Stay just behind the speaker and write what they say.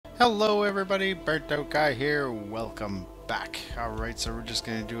Hello everybody, Burnt Out Guy here, welcome back. Alright, so we're just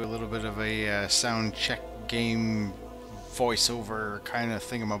going to do a little bit of a sound check game voiceover kind of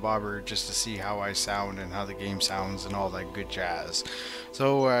thingamabobber just to see how I sound and how the game sounds and all that good jazz.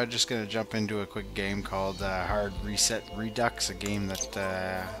 So just going to jump into a quick game called Hard Reset Redux, a game that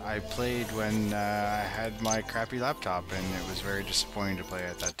I played when I had my crappy laptop and it was very disappointing to play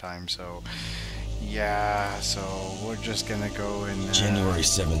at that time. So yeah, so we're just gonna go and January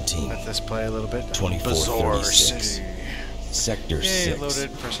 17th. let this play a little bit. 2436. Sector Yay, 6.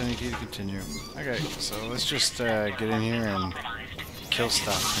 loaded. Press any key to continue. Okay, so let's just get in here and kill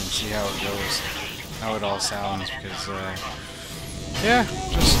stuff and see how it goes, how it all sounds. Because yeah,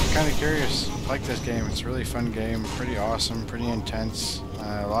 just kind of curious. Like this game. It's a really fun game. Pretty awesome. Pretty intense.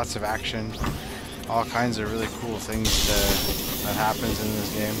 Lots of action. All kinds of really cool things that happens in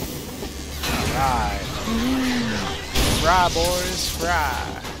this game. Alright. Fry, boys,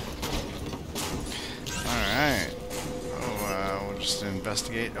 fry. Alright. Oh, we'll just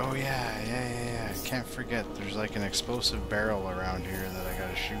investigate. Oh, yeah. Can't forget, there's like an explosive barrel around here that I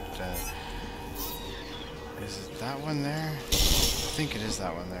gotta shoot. Is it that one there? I think it is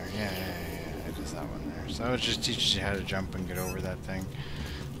that one there. Yeah, it is that one there. So it just teaches you how to jump and get over that thing.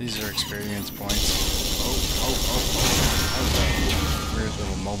 These are experience points. Oh. That was a weird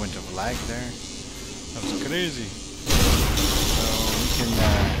little moment of lag there. That was crazy. So we can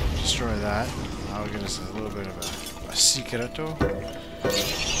destroy that. That'll give us a little bit of a secreto.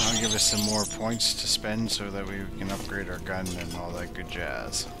 That'll give us some more points to spend so that we can upgrade our gun and all that good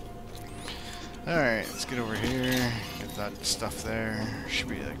jazz. Alright, let's get over here. Get that stuff there. Should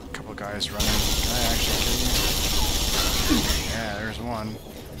be like a couple guys running. Can I actually kill you? Yeah, there's one.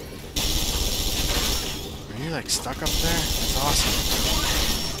 Are you like stuck up there? That's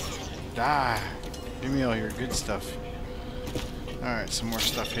awesome. Die. Give me all your good stuff. Alright, some more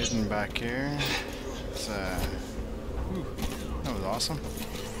stuff hidden back here. It's, ooh, that was awesome.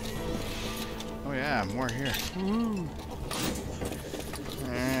 Oh yeah, more here. Woohoo!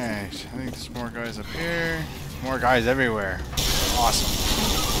 Alright, I think there's more guys up here. More guys everywhere. Awesome.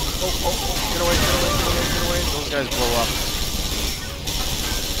 Oh, get away. Those guys blow up.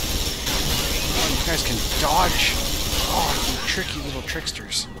 You guys can dodge. Oh, you tricky little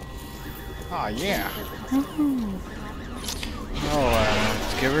tricksters. Oh, yeah. Oh,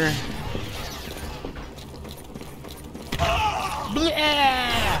 let's give her.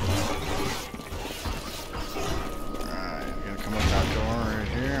 Alright, I'm gonna come up that door right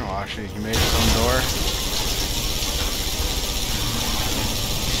here. Well, actually, he made his own door.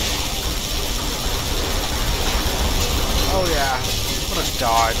 Oh, yeah. What a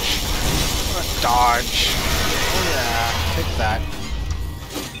dodge. What a dodge. Oh yeah, take that.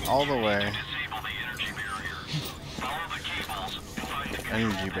 All the way.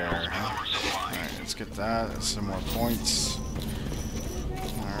 Energy barrier, huh? Alright, let's get that. That's some more points.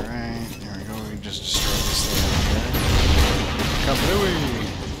 Alright, there we go. We can just destroy this thing over here. Kablooey!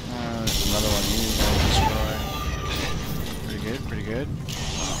 There's another one here to destroy. Pretty good.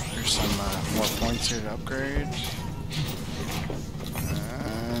 There's some more points here to upgrade.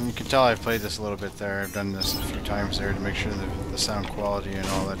 You can tell I've played this a little bit there. I've done this a few times there to make sure that the sound quality and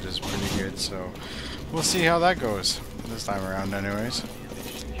all that is pretty good. So we'll see how that goes this time around anyways.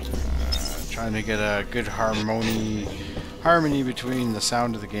 Trying to get a good harmony between the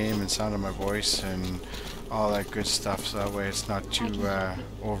sound of the game and sound of my voice and all that good stuff, so that way it's not too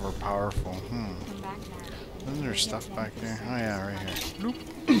over powerful. Isn't there stuff back there? Oh yeah, right here. Bloop.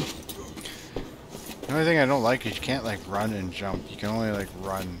 The only thing I don't like is you can't like run and jump. You can only like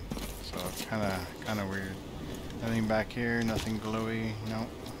run, so it's kind of weird. Nothing back here. Nothing glowy. Nope.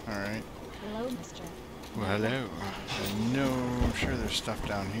 All right. Hello, mister. Well, hello. No, I'm sure there's stuff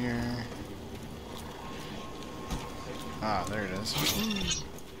down here. Ah, there it is.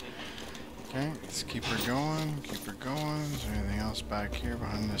 Okay, let's keep her going. Keep her going. Is there anything else back here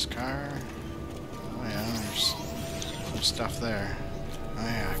behind this car? Oh yeah, there's some stuff there. Oh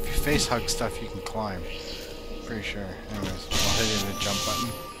yeah, if you face hug stuff, you can climb. Pretty sure. Anyways, I'll hit the jump button.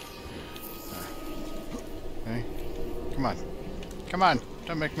 Okay. Come on.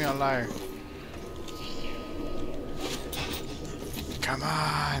 Don't make me a liar. Come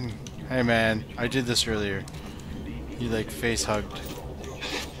on. Hey man, I did this earlier. You like face hugged.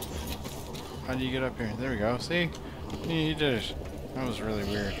 How do you get up here? There we go. See? You did it. That was really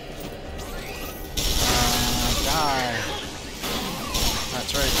weird. Die.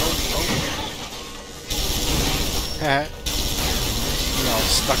 That's right. Oh. You're all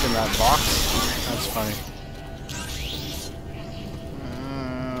stuck in that box. That's funny.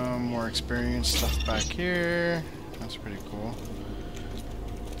 More experience stuff back here. That's pretty cool.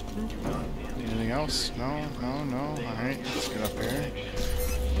 Anything else? No, no, no. Alright, let's get up here.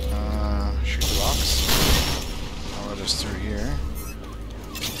 Shoot the box. I'll let us through here.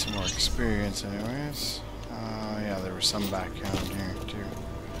 Get some more experience anyways. Yeah, there was some back down here too.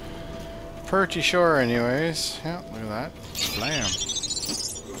 Pretty sure anyways. Yeah, look at that. Blam.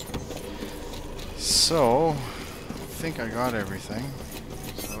 So, I think I got everything.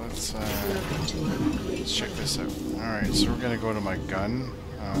 So let's check this out. Alright, so we're gonna go to my gun.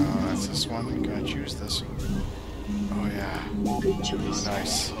 That's this one. Can I choose this? Oh yeah.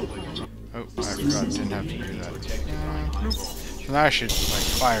 Nice. Oh, I forgot. Didn't have to do that. So now I should like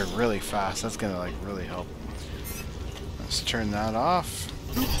fire really fast. That's gonna like really help. Let's turn that off.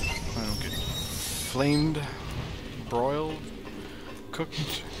 I don't get flamed, broiled,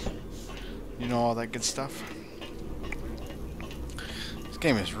 cooked. You know, all that good stuff. This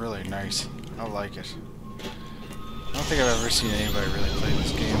game is really nice. I like it. I don't think I've ever seen anybody really play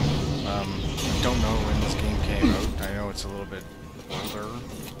this game. I don't know when this game came out. I know it's a little bit older,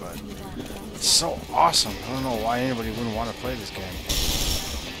 but it's so awesome. I don't know why anybody wouldn't want to play this game.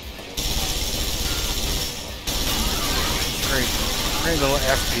 Great little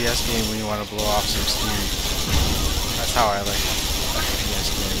FPS game when you want to blow off some steam. That's how I like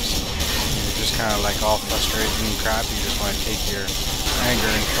FPS games. You're just kind of like all frustrated and crap. You just want to take your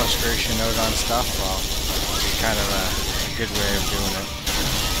anger and frustration out on stuff. Well, it's kind of a good way of doing it.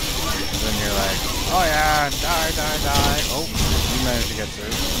 And then you're like, oh yeah, die, die, die. Oh, you managed to get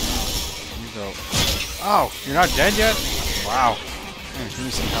through. You go. Oh, you're not dead yet? Wow. Hey, give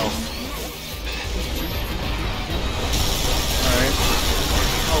me some health. Alright.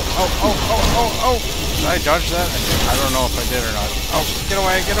 Oh. Did I dodge that? I don't know if I did or not. Oh, get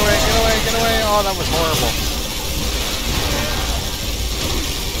away, get away, get away, get away. Oh, that was horrible.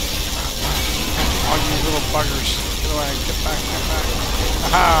 Oh, you little buggers. Get away, get back, get back.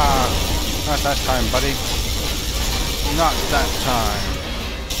 Aha! Not that time, buddy. Not that time.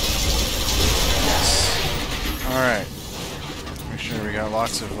 Yes. Alright. Make sure we got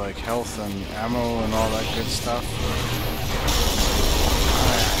lots of like health and ammo and all that good stuff.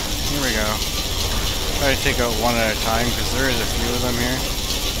 Here we go. Try to take out one at a time because there is a few of them here.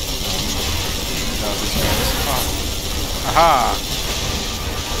 Oh. Aha!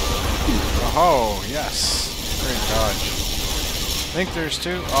 Oh, yes. Great dodge. I think there's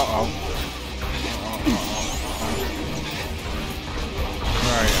two. Uh-oh.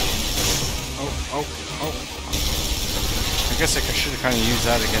 Where are you? Oh. I guess I should have kind of used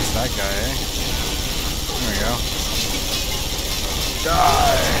that against that guy, eh? There we go.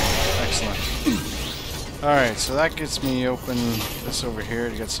 Die! Excellent. Alright, so that gets me open this over here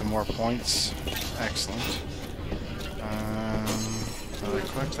to get some more points. Excellent. Did I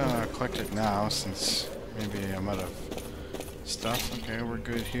collect that? I'll collect it now since maybe I'm out of stuff. Okay, we're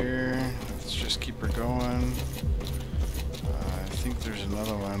good here. Let's just keep her going. I think there's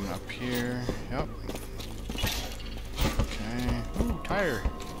another one up here. Yep. Okay. Ooh, tire.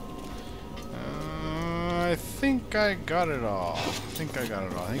 I think I got it all. I think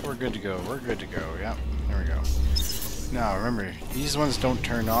we're good to go. We're good to go. Yep. There we go. Now, remember, these ones don't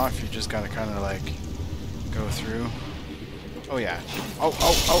turn off. You just gotta kind of like go through. Oh, yeah.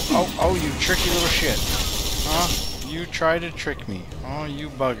 Oh, you tricky little shit. Huh? You tried to trick me. Oh, you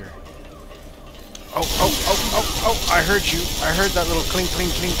bugger. Oh, I heard you. I heard that little clink,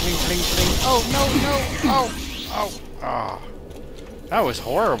 clink, clink, clink, clink, clink. Oh, no. Oh. That was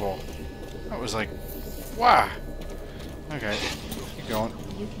horrible. That was like, wow. Okay, keep going.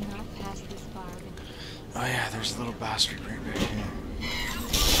 You cannot pass this bargain. Oh yeah, there's a little bastard right back here.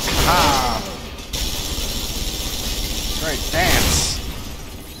 Ah! That's right, dance!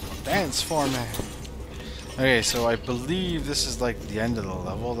 Dance for me! Okay, so I believe this is like the end of the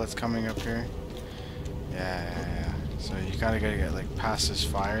level that's coming up here. Yeah. So you gotta get like past this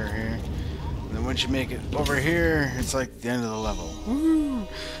fire here. And then once you make it over here, it's like the end of the level. Woo!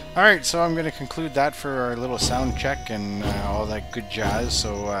 Alright, so I'm going to conclude that for our little sound check and all that good jazz.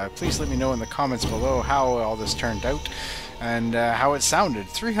 So please let me know in the comments below how all this turned out and how it sounded.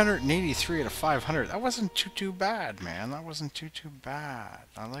 383 out of 500. That wasn't too bad, man. That wasn't too bad.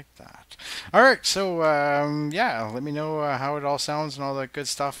 I like that. Alright, so yeah, let me know how it all sounds and all that good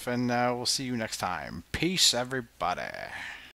stuff. And we'll see you next time. Peace, everybody.